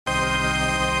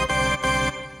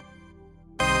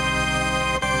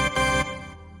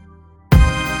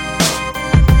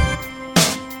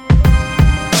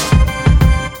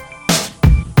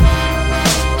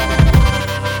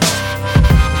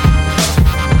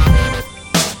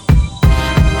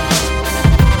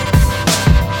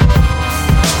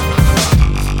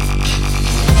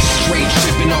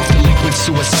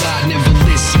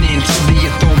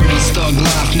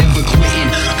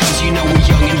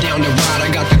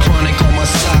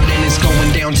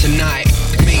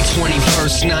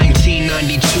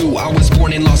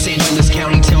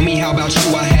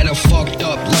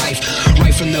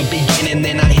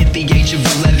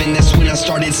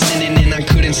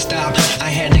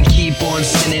and keep on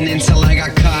sinning until I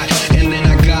got caught. And then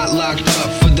I got locked up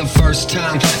for the first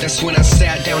time. That's when I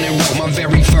sat down and wrote my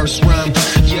very first rhyme.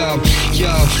 Yo,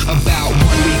 about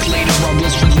 1 week later I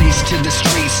was released to the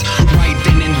streets. Right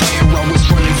then and there I was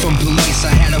running from police.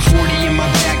 I had a 40 in my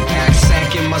backpack,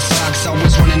 sack in my socks. I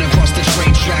was running across the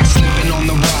train tracks, slipping on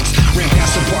the rocks. Ran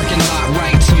past the parking lot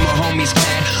right to my homie's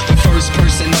pad. The first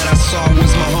person that I saw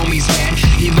was my homie's dad.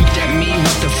 He looked at me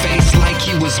with a face like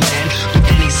he was mad, but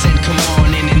then he said come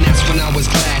on in, and that's when I was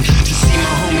glad to see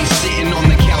my homie sitting on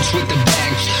the couch with the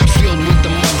bag filled with the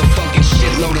motherfucking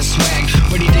shitload of swag.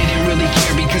 But he didn't really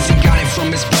care because he got it from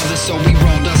his brother. So we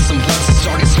rolled us some blunts and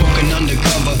started smoking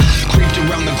undercover. Creeped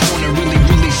around the corner really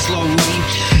slowly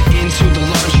into the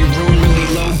laundry room really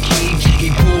low key. He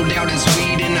pulled out his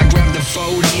weed and I grabbed the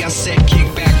 40. I said kick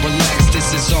back, relax,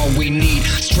 this is all we need.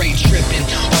 Straight tripping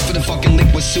off of the fucking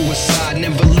liquid suicide.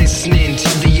 Never listening to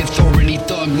the authority,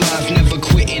 thug life, never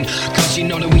quitting. Cause you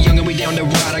know that we young and we down to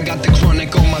ride. I got the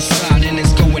chronic on my side and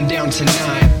it's going down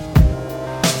tonight.